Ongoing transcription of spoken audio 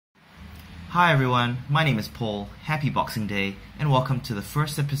Hi everyone, my name is Paul, happy Boxing Day, and welcome to the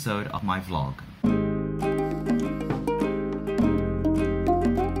first episode of my vlog.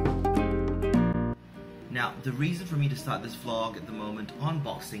 Now, the reason for me to start this vlog at the moment on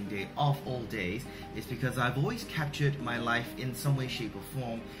Boxing Day, of all days, is because I've always captured my life in some way, shape or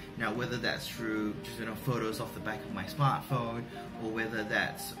form. Now, whether that's through just, photos off the back of my smartphone, or whether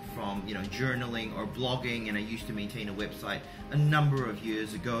that's from, journaling or blogging, and I used to maintain a website a number of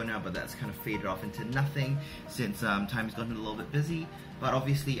years ago now, but that's kind of faded off into nothing since time's gotten a little bit busy. But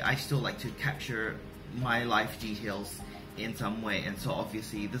obviously, I still like to capture my life details in some way, and so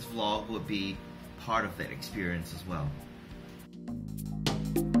obviously this vlog would be part of that experience as well.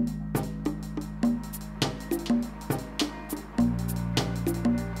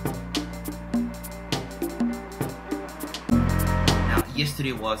 Now,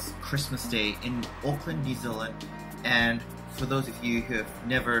 yesterday was Christmas Day in Auckland, New Zealand, and for those of you who have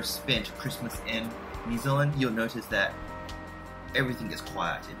never spent Christmas in New Zealand, you'll notice that everything is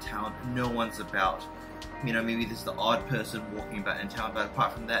quiet in town. No one's about. Maybe there's the odd person walking about in town, but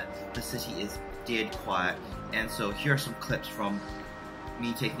apart from that, the city is dead quiet. And so here are some clips from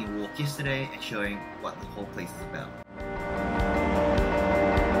me taking a walk yesterday and showing what the whole place is about.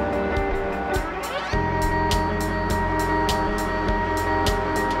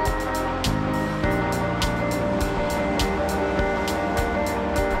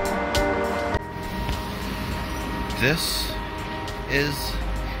 This is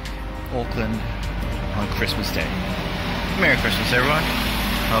Auckland on Christmas Day. Merry Christmas, everyone.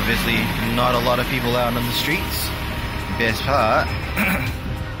 Obviously, not a lot of people out on the streets. Best part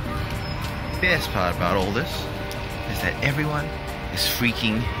about all this is that everyone is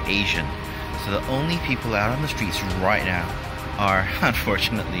freaking Asian. So the only people out on the streets right now are,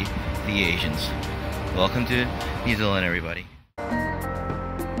 unfortunately, the Asians. Welcome to New Zealand, everybody.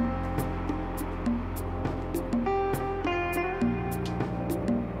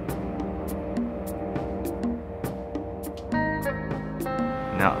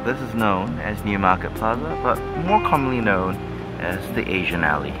 Now, this is known as New Market Plaza, but more commonly known as the Asian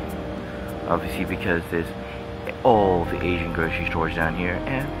Alley. Obviously because there's all the Asian grocery stores down here,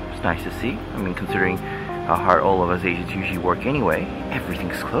 and it's nice to see. Considering how hard all of us Asians usually work anyway,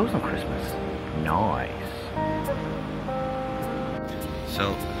 everything's closed on Christmas. Nice.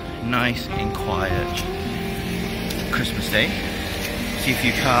 So, nice and quiet Christmas Day. See a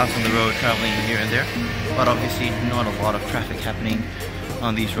few cars on the road traveling here and there, but obviously not a lot of traffic happening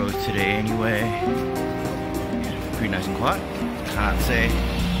on these roads today anyway. Pretty nice and quiet. Can't say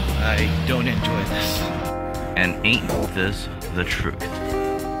I don't enjoy this. And ain't this the truth?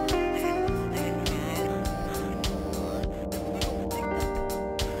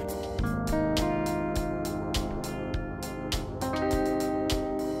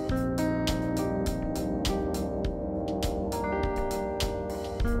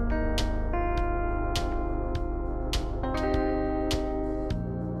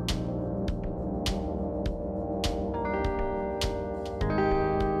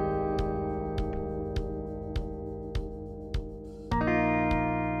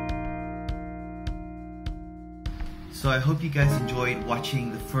 So I hope you guys enjoyed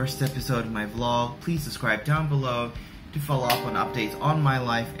watching the first episode of my vlog. Please subscribe down below to follow up on updates on my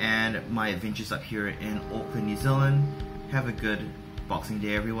life and my adventures up here in Auckland, New Zealand. Have a good Boxing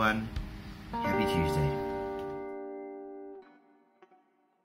Day, everyone. Happy Tuesday.